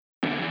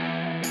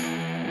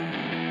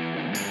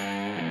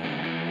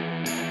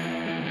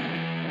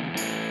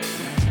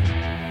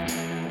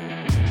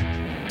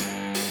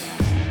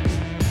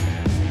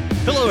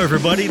Hello,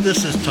 everybody.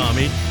 This is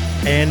Tommy,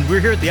 and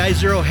we're here at the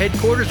iXero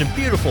headquarters in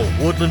beautiful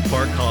Woodland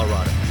Park,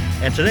 Colorado.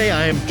 And today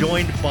I am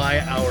joined by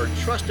our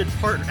trusted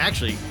partner.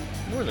 Actually,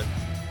 more than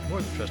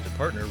trusted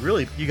partner.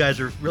 Really, you guys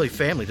are really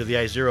family to the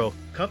iXero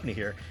company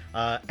here.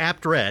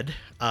 Apr Red.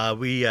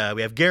 We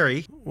have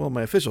Gary. Well,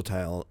 my official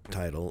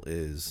title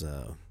is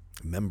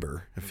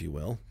member, if you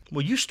will.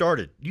 Well, you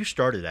started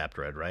Apr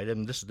Red, right?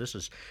 And this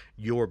is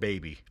your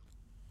baby.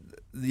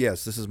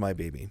 Yes, this is my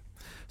baby.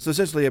 So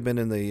essentially, I've been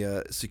in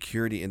the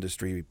security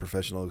industry,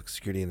 professional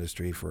security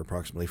industry, for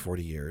approximately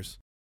 40 years.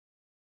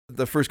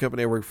 The first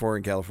company I worked for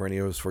in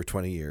California was for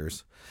 20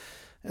 years.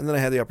 And then I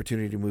had the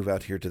opportunity to move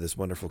out here to this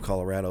wonderful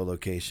Colorado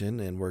location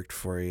and worked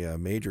for a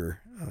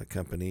major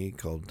company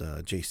called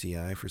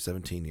JCI for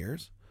 17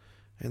 years.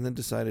 And then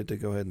decided to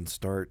go ahead and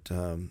start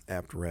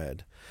Apr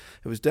Red.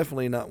 It was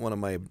definitely not one of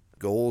my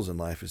goals in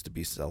life is to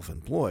be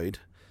self-employed,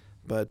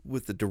 but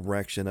with the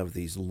direction of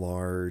these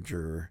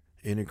larger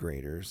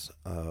integrators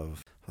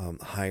of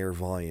higher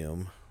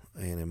volume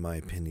and, in my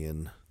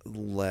opinion,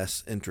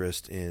 less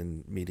interest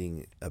in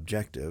meeting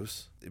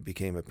objectives, it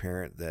became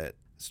apparent that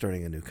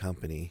starting a new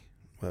company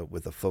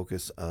with a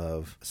focus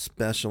of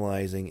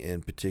specializing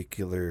in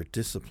particular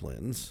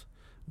disciplines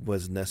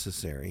was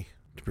necessary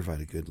to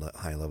provide a good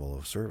high level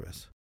of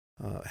service.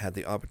 Had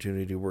the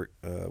opportunity to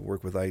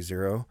work with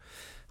iXero.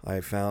 I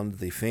found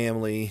the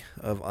family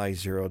of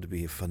iXero to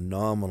be a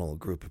phenomenal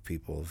group of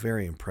people, a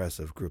very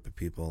impressive group of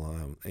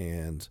people,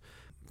 and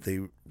they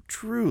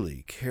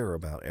truly care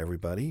about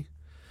everybody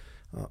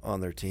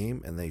on their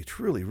team, and they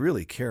truly,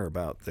 really care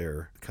about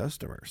their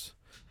customers.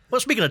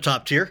 Well, speaking of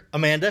top tier,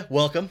 Amanda,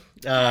 welcome.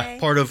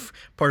 Part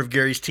of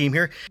Gary's team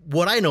here.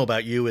 What I know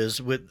about you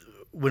is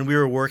when we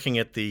were working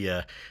at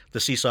the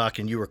CSOC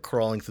and you were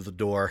crawling through the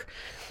door,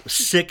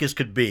 sick as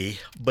could be,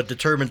 but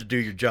determined to do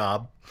your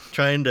job,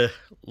 trying to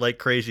like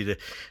crazy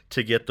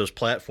to get those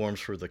platforms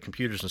for the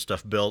computers and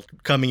stuff built,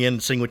 coming in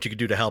and seeing what you could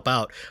do to help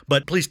out.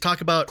 But please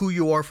talk about who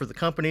you are for the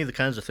company, the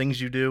kinds of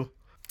things you do.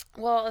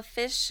 Well,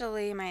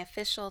 officially, my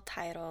official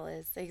title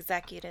is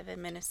Executive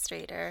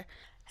Administrator.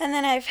 And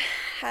then I've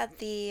had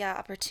the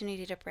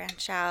opportunity to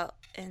branch out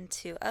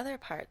into other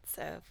parts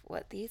of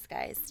what these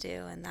guys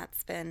do, and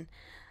that's been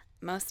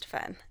most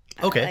fun.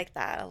 Okay. I like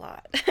that a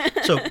lot.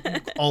 So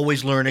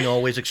always learning,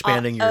 always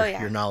expanding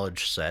your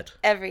knowledge set.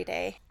 Every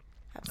day.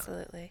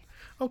 Absolutely.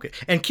 Okay.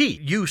 And Keith,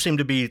 you seem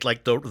to be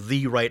like the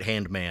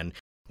right-hand man.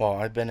 Well,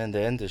 I've been in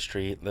the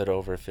industry a little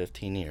over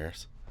 15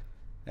 years,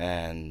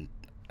 and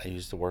I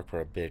used to work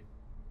for a big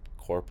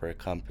corporate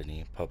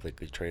company,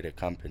 publicly traded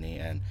company,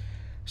 and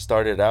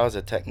started out as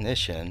a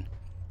technician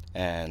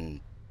and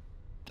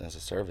as a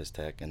service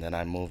tech, and then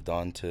I moved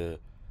on to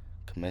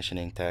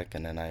commissioning tech,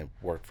 and then I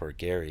worked for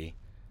Gary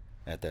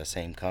at that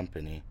same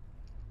company,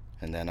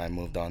 and then I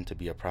moved on to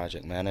be a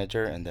project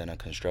manager and then a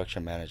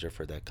construction manager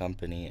for that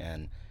company.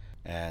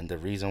 And the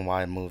reason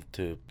why I moved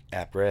to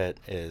Apr Red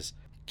is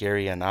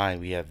Gary and I,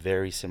 we have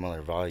very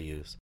similar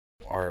values.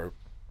 Our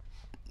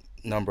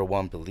number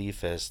one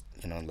belief is,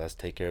 let's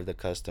take care of the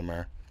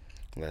customer,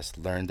 let's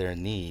learn their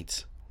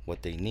needs,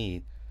 what they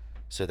need,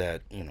 so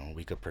that,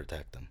 we could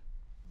protect them.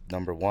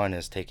 Number one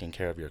is taking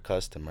care of your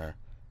customer,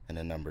 and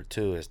then number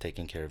two is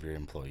taking care of your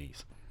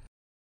employees.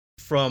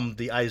 From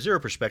the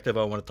iXero perspective,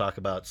 I want to talk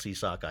about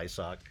CSOC,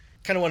 iSOC.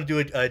 Kind of want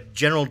to do a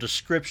general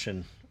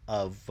description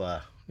of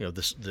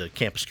the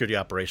Campus Security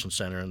Operations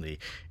Center and the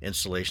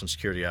Installation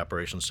Security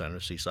Operations Center,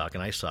 CSOC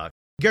and iSOC.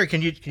 Gary,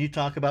 can you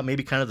talk about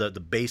maybe kind of the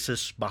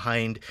basis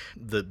behind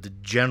the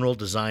general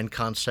design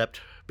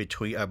concept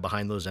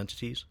behind those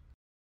entities?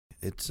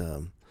 It's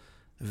a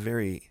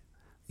very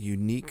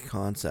unique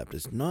concept.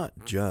 It's not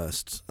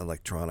just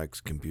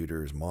electronics,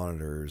 computers,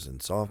 monitors,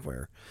 and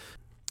software.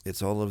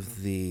 It's all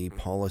of the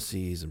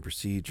policies and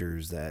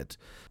procedures that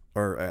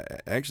are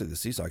actually the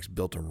CSOC's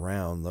built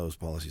around those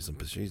policies and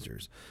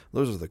procedures.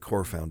 Those are the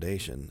core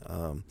foundation.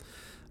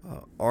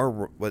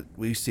 What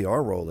we see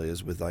our role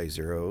is with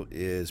iXero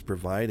is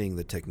providing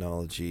the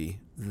technology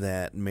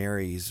that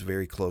marries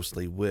very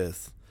closely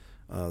with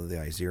the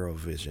iXero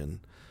vision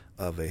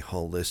of a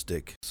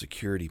holistic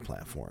security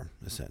platform,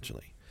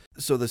 essentially.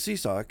 So the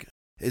CSOC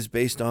is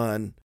based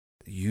on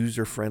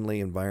user-friendly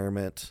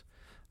environment,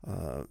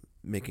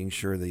 making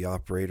sure the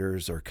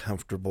operators are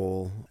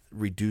comfortable,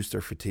 reduce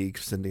their fatigue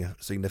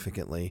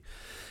significantly,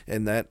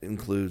 and that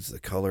includes the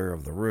color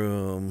of the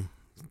room,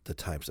 the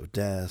types of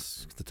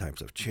desks, the types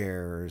of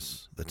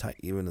chairs,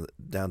 even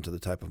down to the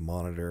type of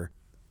monitor,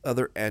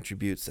 other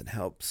attributes that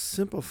help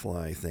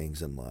simplify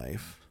things in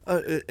life.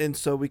 And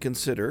so we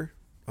consider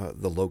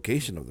the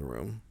location of the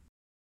room,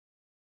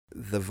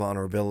 the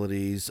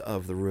vulnerabilities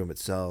of the room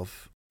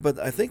itself. But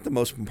I think the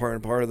most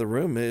important part of the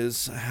room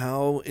is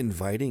how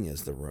inviting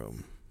is the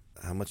room.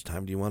 How much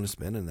time do you want to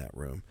spend in that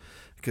room?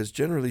 Because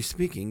generally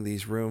speaking,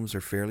 these rooms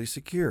are fairly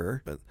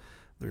secure, but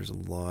there's a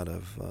lot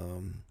of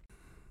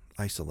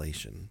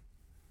isolation,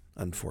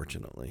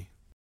 unfortunately.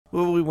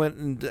 Well, we went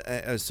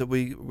and so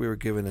we were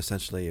given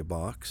essentially a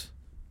box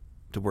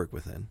to work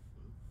within,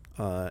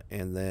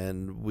 and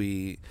then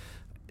we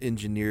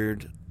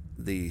engineered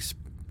the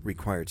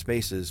required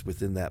spaces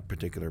within that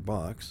particular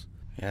box.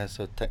 Yeah,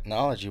 so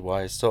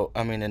technology-wise,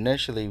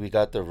 initially we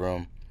got the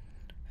room,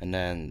 and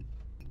then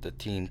the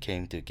team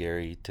came to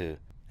Gary to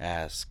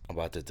ask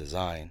about the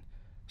design.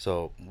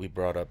 So we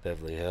brought up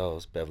Beverly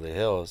Hills. Beverly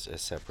Hills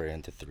is separated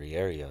into 3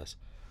 areas.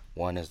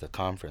 One is the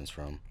conference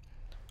room,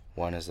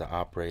 one is the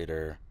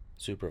operator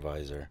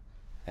supervisor,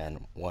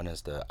 and one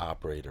is the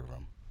operator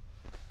room.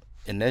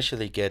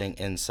 Initially getting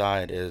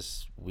inside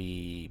is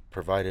we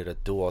provided a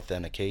dual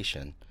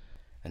authentication,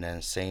 and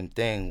then same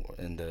thing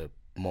in the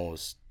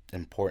most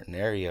important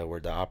area where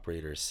the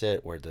operators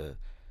sit, where the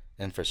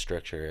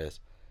infrastructure is.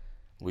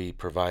 We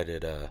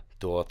provided a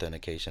dual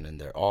authentication in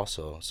there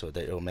also, so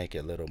that it'll make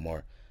it a little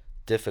more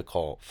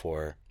difficult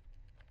for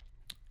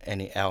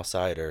any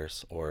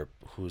outsiders or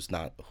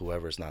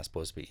whoever's not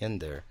supposed to be in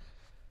there.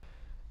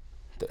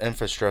 The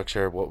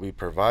infrastructure, what we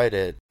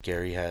provided,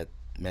 Gary had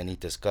many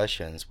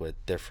discussions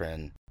with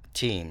different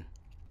team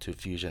to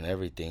fusion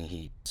everything.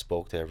 He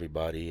spoke to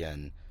everybody,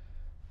 and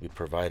we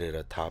provided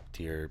a top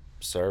tier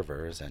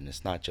servers, and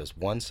it's not just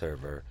one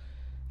server,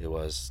 it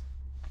was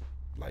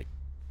like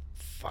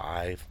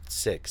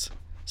 6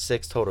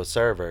 total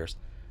servers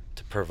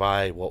to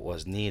provide what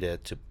was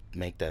needed to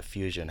make that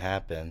fusion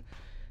happen.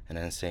 And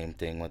then same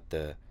thing with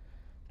the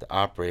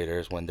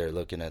operators when they're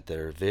looking at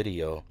their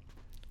video,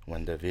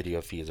 when the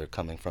video feeds are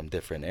coming from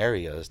different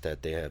areas,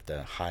 that they have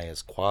the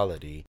highest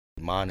quality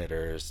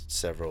monitors,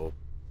 several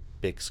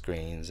big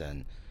screens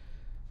and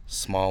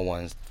small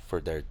ones for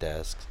their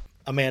desks.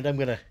 Amanda, I'm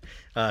going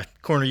to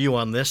corner you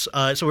on this.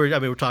 So we're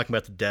talking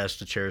about the desks,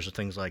 the chairs, and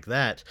things like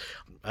that.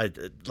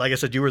 Like I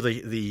said, you were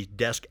the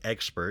desk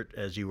expert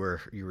as you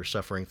were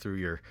suffering through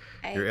your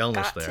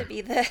illness there. I got to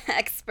be the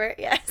expert,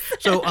 yes.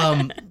 So,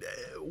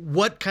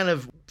 what kind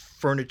of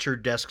furniture,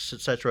 desks,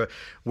 etc.,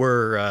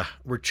 were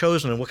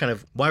chosen, and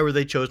why were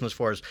they chosen as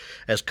far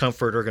as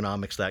comfort,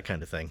 ergonomics, that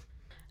kind of thing?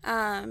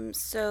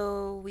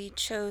 So we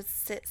chose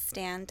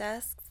sit-stand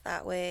desks.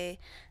 That way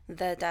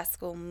the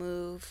desk will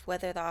move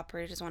whether the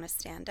operators want to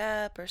stand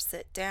up or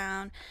sit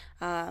down.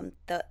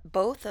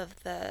 Both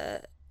of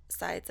the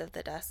sides of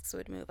the desks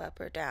would move up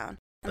or down.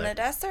 And the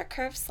desks are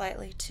curved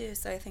slightly too,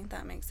 so I think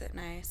that makes it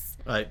nice.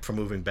 For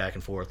moving back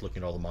and forth,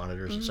 looking at all the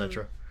monitors,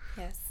 etc.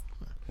 Yes.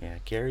 Yeah,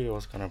 Gary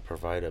was going to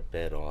provide a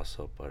bed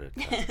also, but it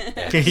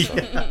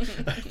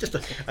just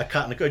a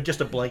cotton, just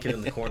a blanket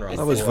in the corner on the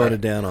floor. I was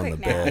voted down on the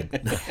nap.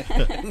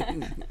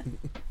 bed.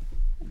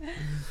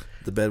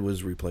 The bed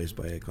was replaced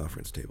by a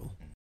conference table.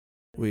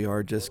 We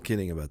are just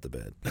kidding about the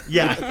bed.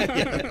 Yeah.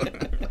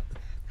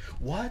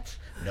 What?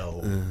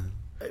 No.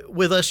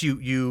 With us,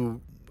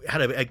 you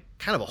had a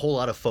kind of a whole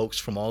lot of folks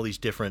from all these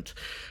different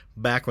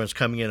backgrounds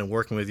coming in and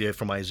working with you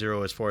from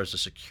iXero as far as the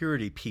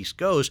security piece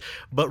goes.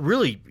 But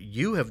really,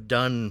 you have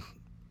done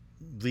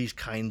these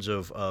kinds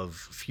of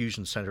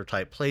fusion center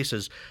type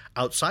places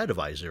outside of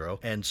iXero.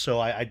 And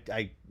so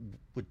I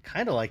would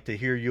kind of like to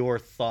hear your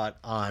thought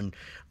on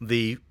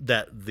the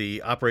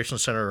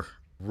operations center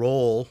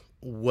role,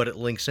 what it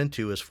links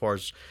into as far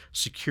as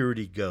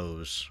security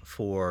goes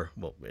for,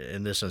 well,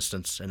 in this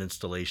instance, an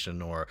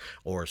installation or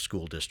a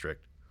school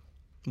district.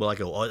 Well,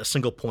 like a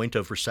single point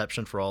of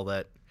reception for all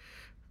that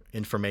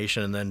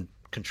information and then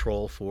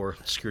control for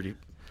security.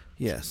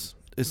 Yes.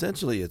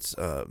 Essentially, it's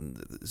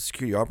the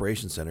Security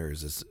Operations Center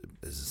is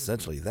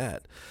essentially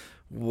that.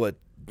 What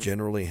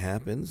generally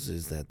happens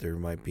is that there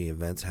might be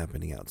events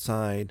happening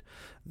outside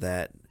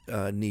that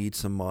need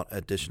some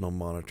additional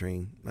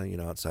monitoring,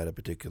 outside a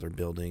particular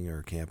building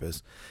or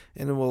campus,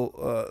 and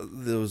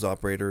those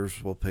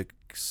operators will pick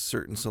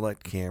certain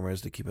select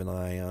cameras to keep an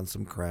eye on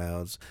some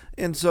crowds,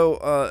 and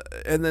so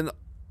and then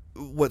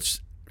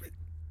what's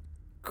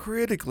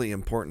critically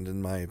important,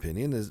 in my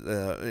opinion, is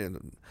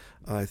and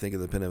I think of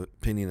the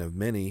opinion of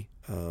many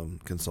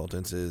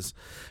consultants, is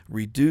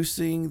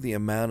reducing the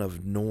amount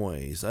of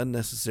noise,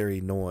 unnecessary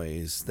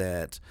noise,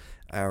 that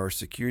our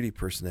security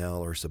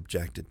personnel are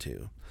subjected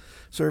to.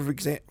 So,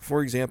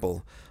 for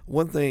example,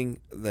 one thing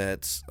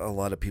that a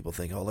lot of people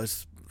think,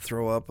 let's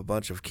throw up a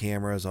bunch of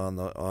cameras on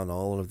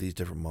all of these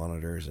different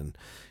monitors, and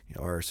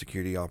our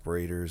security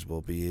operators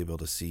will be able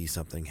to see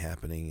something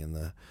happening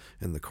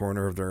in the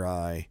corner of their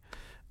eye.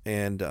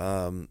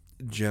 And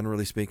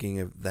generally speaking,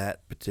 of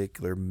that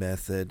particular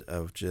method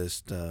of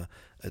just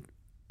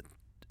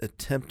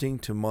attempting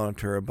to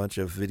monitor a bunch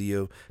of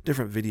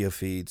different video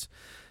feeds,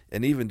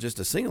 and even just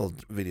a single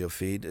video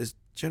feed,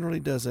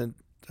 generally doesn't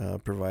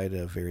provide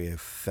a very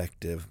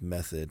effective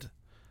method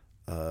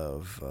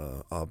of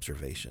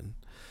observation,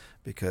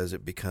 because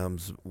it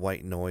becomes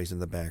white noise in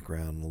the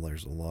background.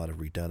 There's a lot of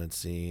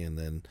redundancy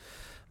and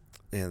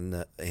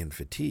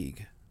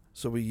fatigue.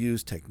 So we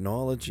use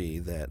technology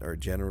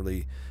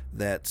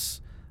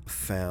that's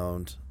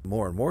found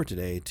more and more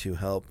today to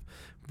help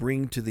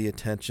bring to the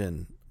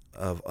attention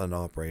of an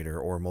operator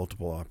or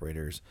multiple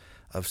operators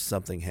of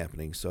something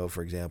happening. So,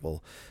 for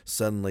example,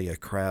 suddenly a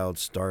crowd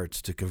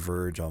starts to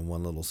converge on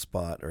one little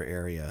spot or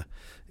area.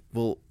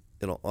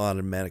 It'll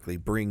automatically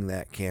bring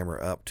that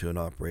camera up to an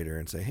operator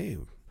and say, hey,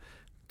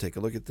 take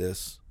a look at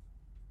this.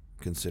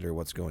 Consider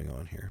what's going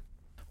on here.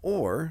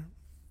 Or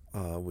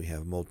We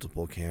have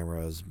multiple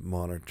cameras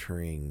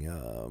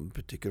monitoring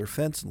particular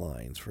fence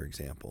lines, for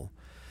example.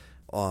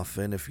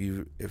 Often,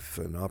 if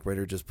an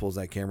operator just pulls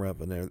that camera up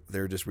and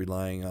they're just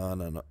relying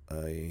on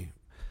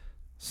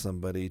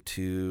somebody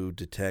to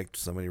detect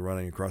somebody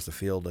running across the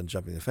field and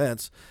jumping the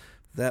fence,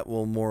 that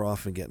will more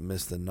often get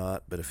missed than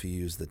not. But if you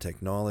use the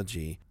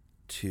technology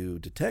to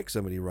detect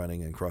somebody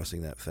running and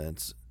crossing that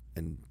fence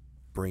and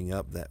bring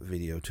up that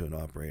video to an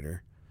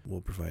operator,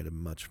 will provide a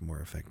much more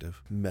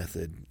effective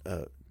method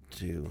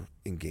to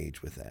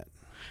engage with that.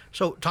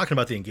 So talking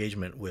about the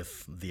engagement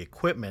with the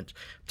equipment,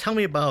 tell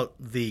me about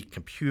the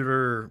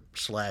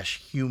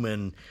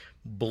computer/human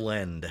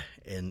blend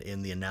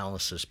in the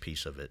analysis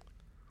piece of it.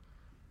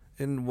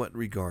 In what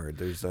regard?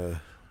 There's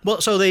a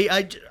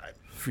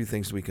few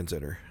things we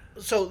consider.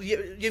 So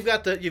you've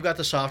got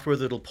the software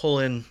that'll pull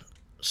in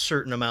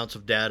certain amounts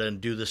of data and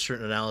do this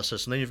certain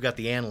analysis, and then you've got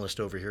the analyst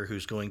over here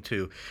who's going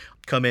to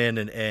come in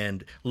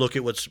and look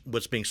at what's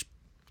being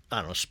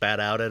spat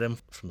out at him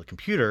from the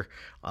computer,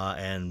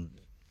 and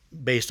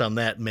based on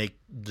that make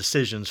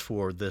decisions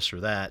for this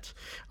or that,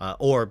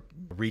 or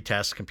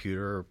retest the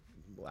computer.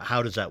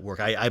 How does that work?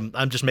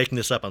 I'm just making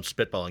this up. I'm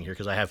spitballing here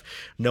because I have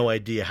no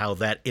idea how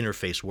that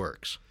interface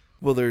works.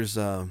 Well, there's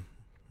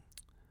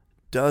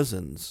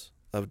dozens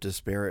of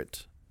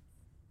disparate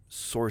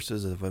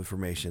sources of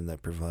information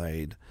that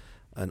provide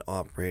an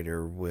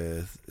operator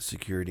with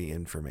security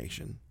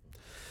information.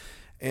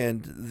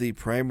 And the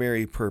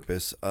primary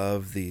purpose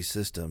of these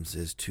systems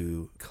is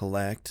to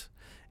collect,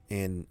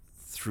 and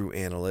through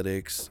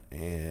analytics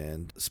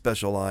and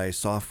specialized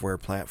software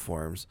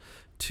platforms,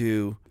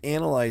 to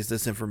analyze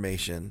this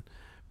information,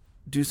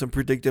 do some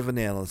predictive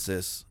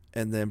analysis,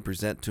 and then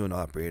present to an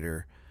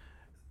operator,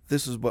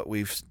 this is what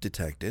we've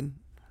detected,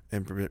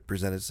 and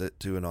present it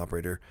to an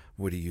operator.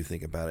 What do you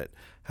think about it?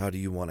 How do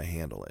you want to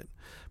handle it?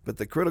 But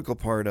the critical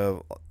part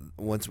of,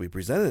 once we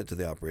present it to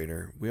the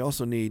operator, we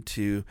also need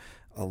to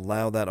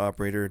allow that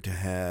operator to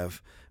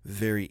have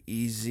very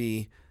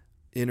easy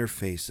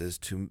interfaces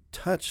to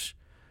touch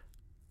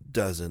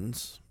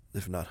dozens,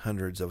 if not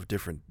hundreds, of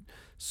different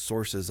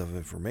sources of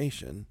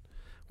information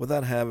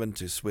without having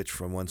to switch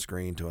from one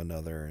screen to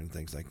another and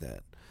things like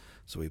that.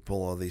 So we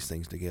pull all these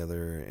things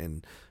together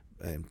and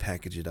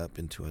package it up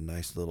into a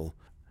nice little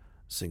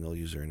single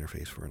user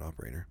interface for an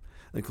operator,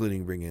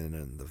 including bringing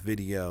in the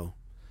video,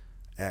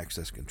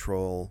 access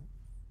control,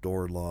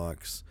 door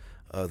locks,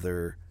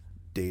 other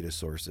data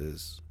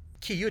sources.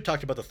 Key, you had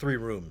talked about the 3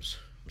 rooms.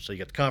 So you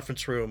got the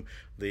conference room,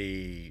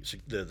 the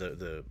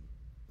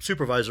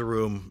supervisor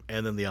room,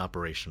 and then the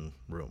operation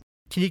room.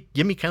 Can you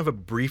give me kind of a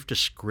brief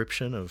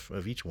description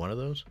of each one of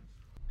those?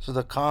 So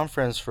the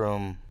conference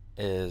room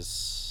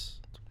is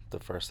the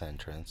first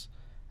entrance.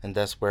 And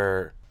that's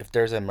where, if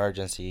there's an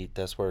emergency,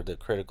 that's where the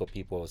critical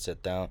people will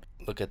sit down,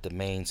 look at the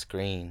main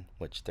screen,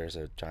 which there's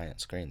a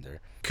giant screen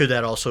there. Could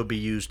that also be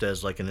used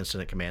as like an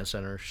incident command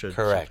center?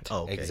 Correct.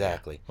 Oh, okay.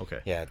 Exactly. Yeah. Okay.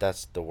 Yeah,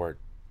 that's the word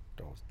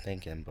I was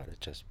thinking, but it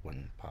just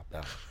wouldn't pop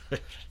out.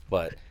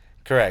 But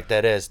correct,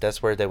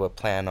 that's where they would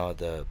plan all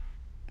the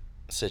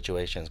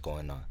situations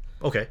going on.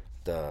 Okay.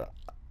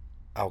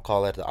 I'll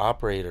call it the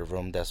operator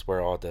room. That's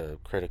where all the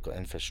critical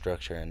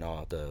infrastructure and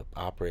all the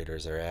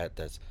operators are at.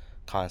 That's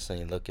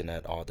constantly looking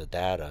at all the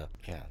data.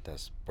 Yeah,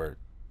 that's where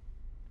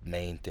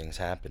main things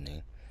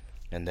happening.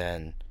 And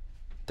then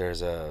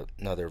there's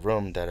another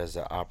room that is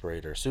the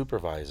operator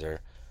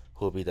supervisor,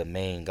 who will be the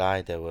main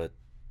guy that would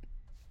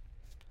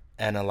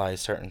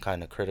analyze certain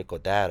kind of critical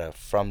data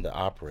from the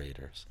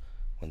operators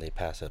when they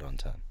pass it on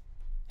to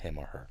him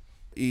or her.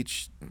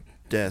 Each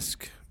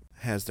desk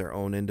has their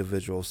own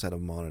individual set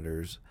of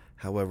monitors.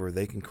 However,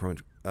 they can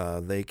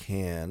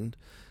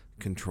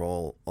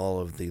control all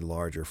of the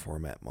larger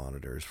format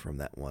monitors from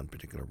that one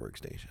particular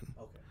workstation.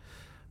 Okay.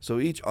 So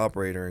each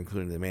operator,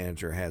 including the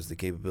manager, has the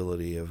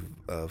capability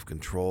of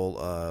control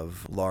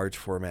of large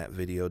format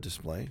video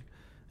display,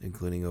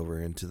 including over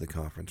into the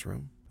conference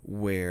room,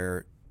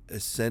 where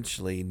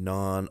essentially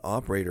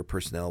non-operator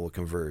personnel will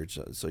converge.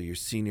 So your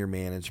senior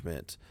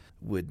management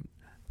would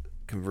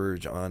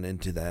converge on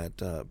into that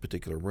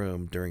particular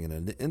room during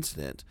an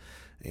incident,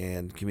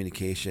 and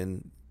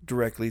communication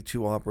directly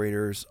to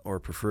operators, or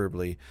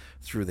preferably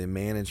through the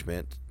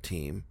management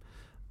team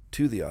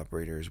to the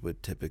operators,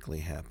 would typically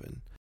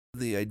happen.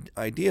 The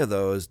idea,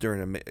 though, is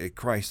during a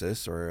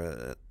crisis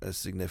or a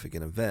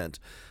significant event,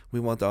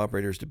 we want the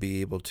operators to be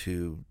able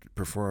to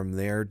perform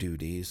their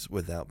duties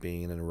without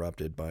being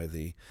interrupted by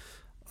the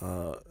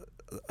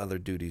other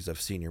duties of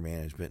senior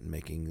management and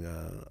making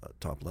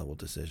top-level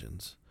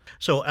decisions.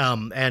 So,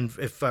 and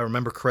if I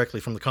remember correctly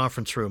from the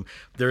conference room,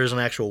 there is an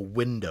actual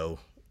window.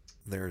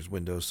 There's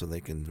windows so they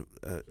can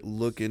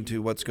look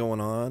into what's going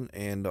on,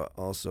 and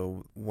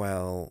also,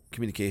 while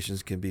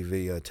communications can be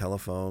via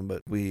telephone,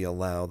 but we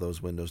allow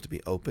those windows to be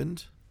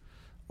opened,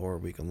 or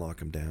we can lock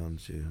them down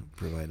to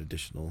provide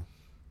additional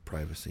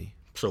privacy.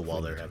 So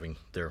while they're having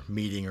their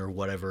meeting or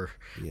whatever,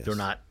 yes, they're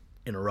not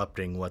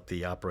interrupting what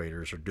the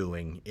operators are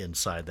doing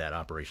inside that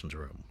operations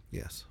room.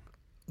 Yes.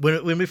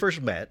 When we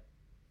first met,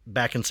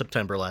 back in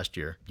September last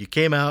year. You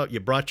came out, you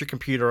brought your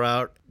computer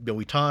out,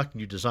 we talked,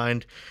 you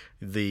designed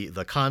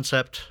the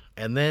concept,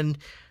 and then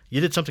you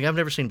did something I've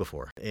never seen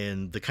before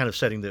in the kind of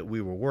setting that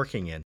we were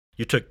working in.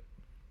 You took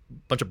a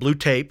bunch of blue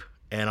tape,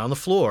 and on the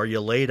floor, you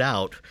laid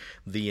out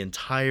the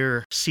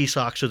entire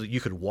CSOC so that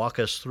you could walk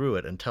us through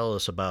it and tell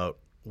us about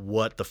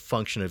what the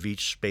function of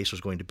each space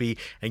was going to be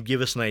and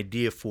give us an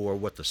idea for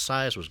what the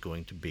size was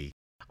going to be.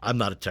 I'm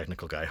not a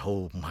technical guy.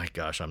 Oh my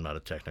gosh, I'm not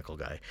a technical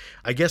guy.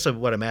 I guess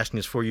what I'm asking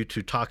is for you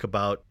to talk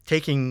about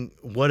taking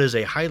what is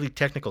a highly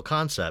technical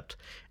concept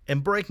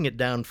and breaking it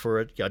down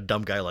for a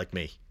dumb guy like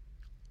me.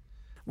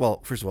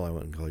 Well, first of all, I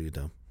wouldn't call you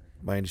dumb.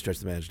 By any stretch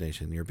of the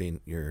imagination,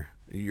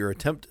 your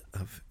attempt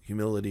of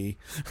humility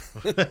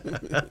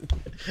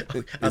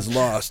is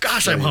lost.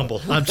 Gosh, I'm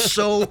humble. I'm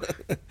so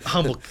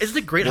humble. Isn't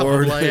it great how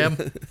humble I am?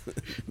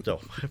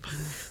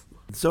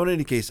 So in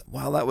any case,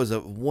 wow, that was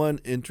one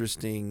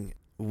interesting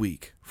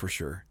week for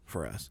sure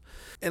for us.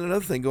 And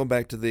another thing, going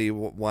back to the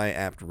why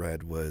Apr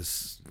Red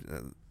was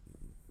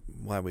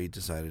why we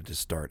decided to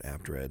start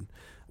Apr Red,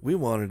 we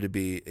wanted to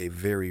be a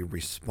very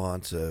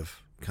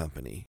responsive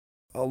company.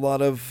 A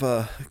lot of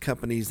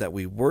companies that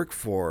we work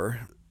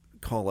for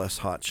call us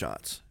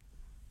hotshots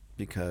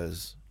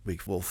because we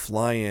will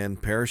fly in,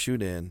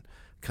 parachute in,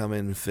 come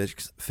in,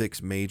 fix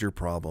major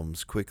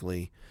problems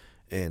quickly,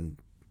 and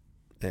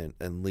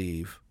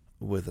leave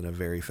with a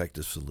very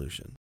effective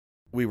solution.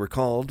 We were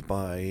called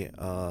by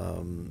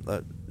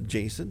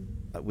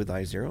Jason with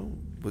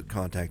iXero,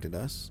 contacted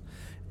us,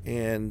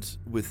 and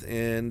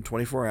within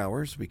 24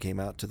 hours, we came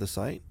out to the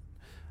site,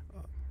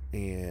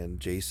 and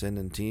Jason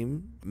and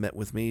team met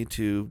with me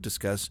to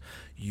discuss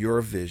your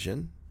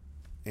vision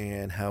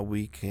and how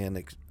we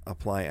can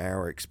apply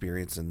our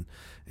experience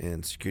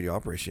in security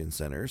operations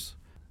centers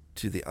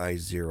to the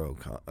iXero,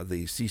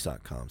 the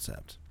CSOC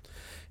concept.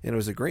 And it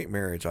was a great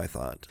marriage, I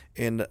thought.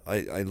 And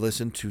I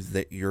listened to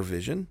your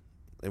vision.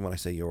 And when I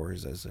say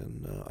yours, as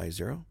in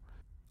iXero,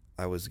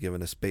 I was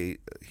given a space.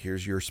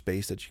 Here's your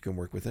space that you can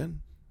work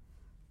within.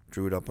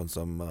 Drew it up on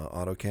some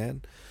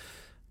AutoCAD.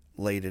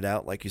 Laid it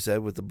out, like you said,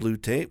 with the blue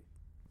tape.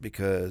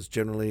 Because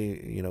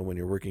generally, when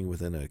you're working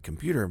within a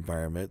computer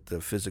environment, the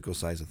physical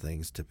size of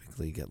things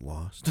typically get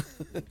lost.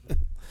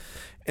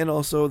 And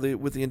also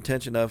with the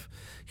intention of,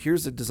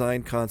 here's a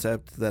design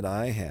concept that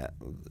I had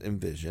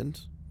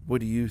envisioned.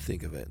 What do you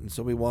think of it? And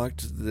so we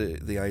walked the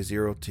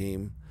iXero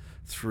team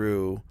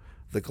through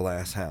the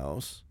glass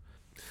house.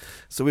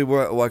 So we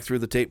walked through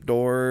the tape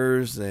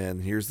doors,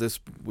 and here's this.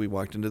 We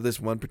walked into this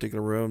one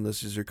particular room.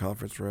 This is your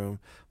conference room.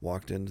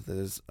 Walked into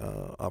this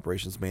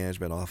operations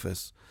management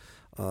office,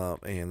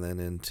 and then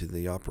into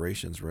the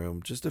operations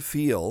room. Just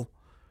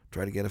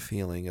try to get a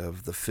feeling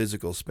of the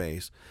physical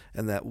space,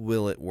 and that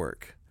will it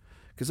work?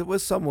 Because it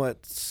was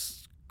somewhat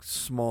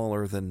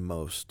smaller than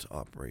most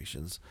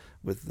operations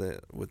with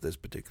this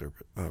particular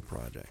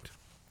project.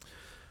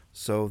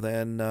 So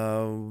then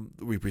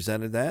we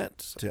presented that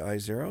to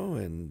iXero,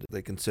 and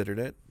they considered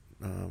it,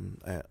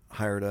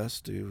 hired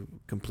us to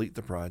complete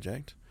the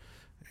project,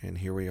 and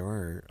here we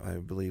are. I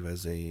believe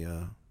as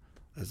a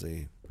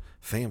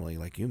family,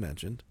 like you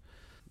mentioned,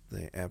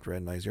 the Apr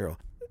Red and iXero.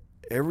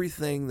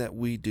 Everything that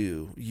we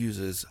do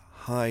uses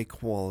high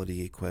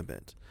quality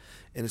equipment,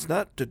 and it's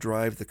not to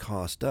drive the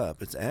cost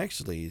up. It's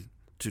actually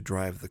to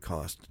drive the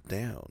cost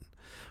down.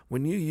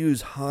 When you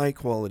use high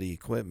quality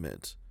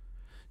equipment,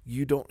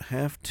 you don't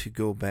have to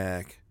go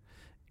back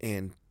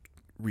and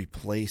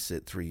replace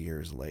it 3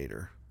 years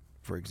later,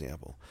 for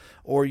example.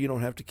 Or you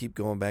don't have to keep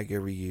going back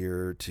every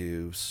year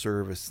to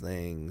service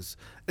things.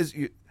 As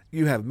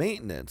you have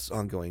maintenance,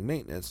 ongoing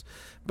maintenance,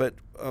 but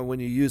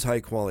when you use high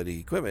quality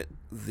equipment,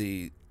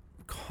 the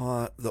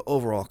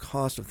overall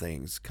cost of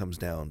things comes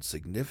down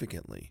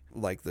significantly.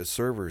 Like the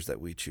servers that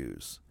we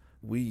choose,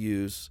 we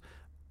use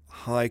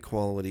high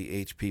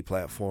quality HP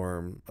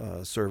platform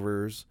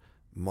servers,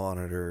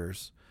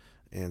 monitors,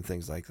 and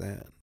things like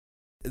that.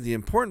 The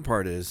important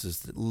part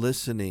is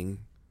listening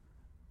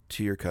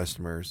to your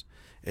customers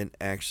and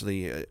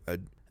actually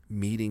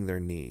meeting their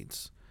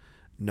needs,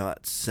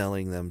 not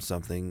selling them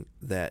something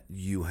that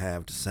you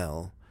have to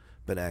sell,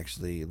 but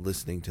actually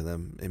listening to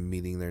them and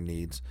meeting their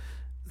needs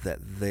that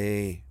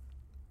they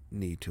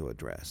need to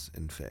address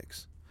and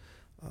fix.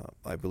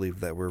 I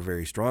believe that we're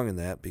very strong in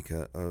that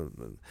because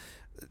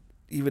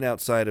even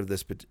outside of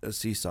this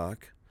CSOC,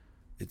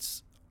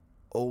 it's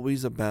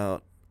always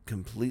about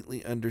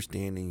completely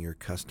understanding your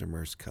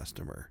customer's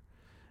customer,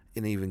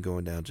 and even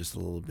going down just a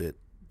little bit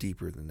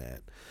deeper than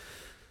that.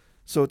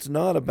 So it's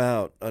not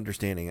about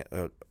understanding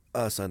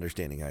us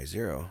understanding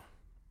iXero.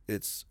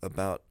 It's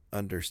about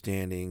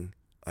understanding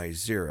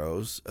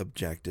iXero's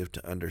objective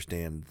to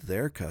understand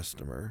their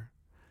customer,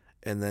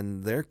 and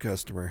then their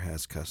customer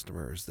has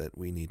customers that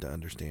we need to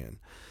understand.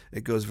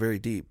 It goes very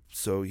deep.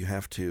 So you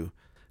have to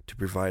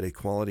provide a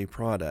quality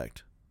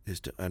product is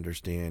to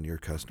understand your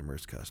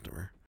customer's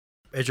customer.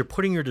 As you're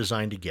putting your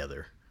design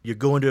together, you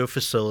go into a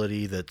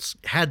facility that's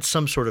had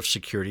some sort of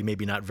security,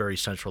 maybe not very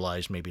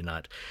centralized, maybe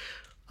not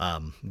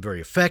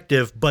very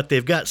effective, but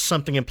they've got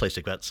something in place.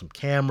 They've got some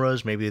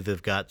cameras, maybe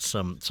they've got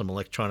some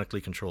electronically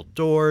controlled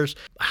doors.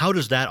 How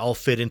does that all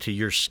fit into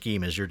your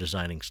scheme as you're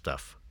designing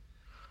stuff?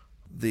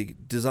 The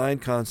design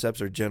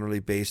concepts are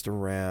generally based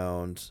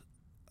around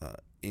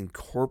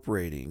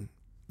incorporating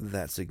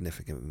that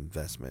significant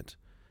investment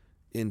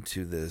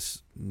into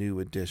this new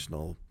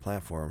additional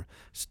platform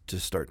to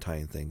start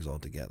tying things all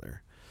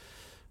together.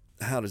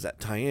 How does that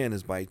tie in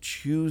is by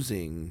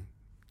choosing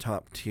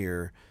top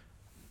tier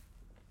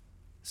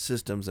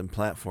systems and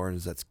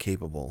platforms that's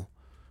capable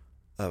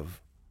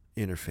of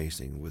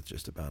interfacing with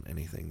just about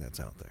anything that's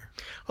out there.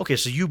 Okay,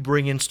 so you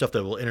bring in stuff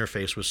that will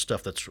interface with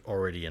stuff that's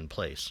already in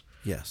place.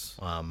 Yes.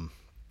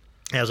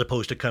 As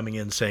opposed to coming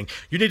in saying,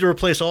 you need to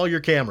replace all your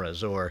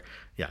cameras, or,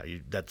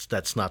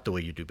 that's not the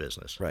way you do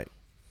business. Right.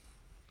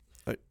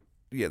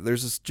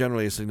 There's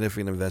generally a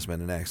significant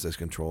investment in access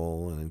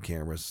control and in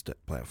camera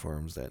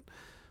platforms that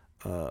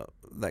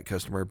that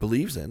customer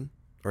believes in,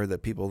 or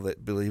that people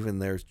that believe in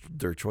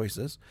their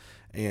choices,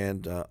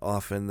 and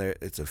often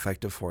it's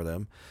effective for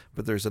them.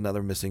 But there's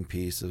another missing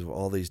piece of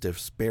all these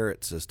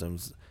disparate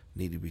systems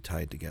need to be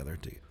tied together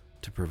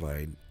to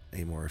provide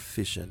a more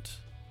efficient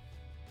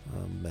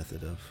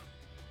method of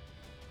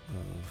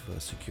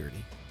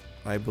security.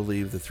 I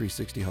believe the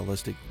 360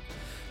 holistic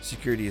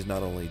security is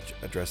not only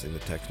addressing the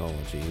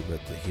technology,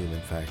 but the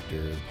human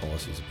factor, the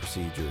policies and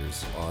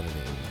procedures, auditing,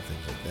 and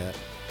things like that.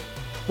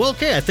 Well,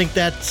 okay, I think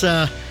that's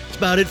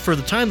about it for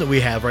the time that we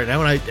have right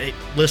now. And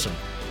listen,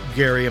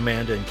 Gary,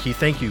 Amanda, and Keith,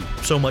 thank you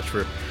so much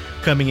for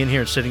coming in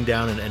here and sitting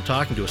down and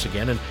talking to us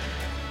again. And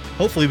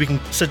hopefully we can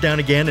sit down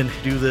again and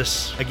do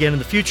this again in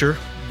the future,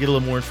 get a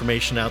little more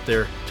information out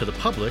there to the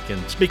public.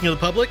 And speaking of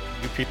the public,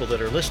 you people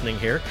that are listening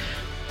here,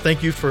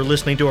 thank you for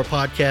listening to our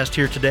podcast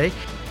here today.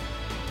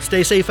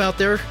 Stay safe out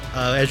there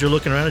as you're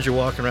looking around, as you're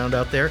walking around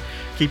out there.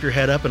 Keep your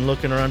head up and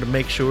looking around to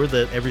make sure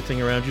that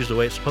everything around you is the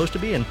way it's supposed to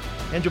be, and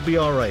you'll be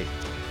all right.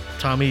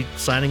 Tommy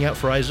signing out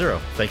for iXero.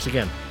 Thanks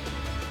again.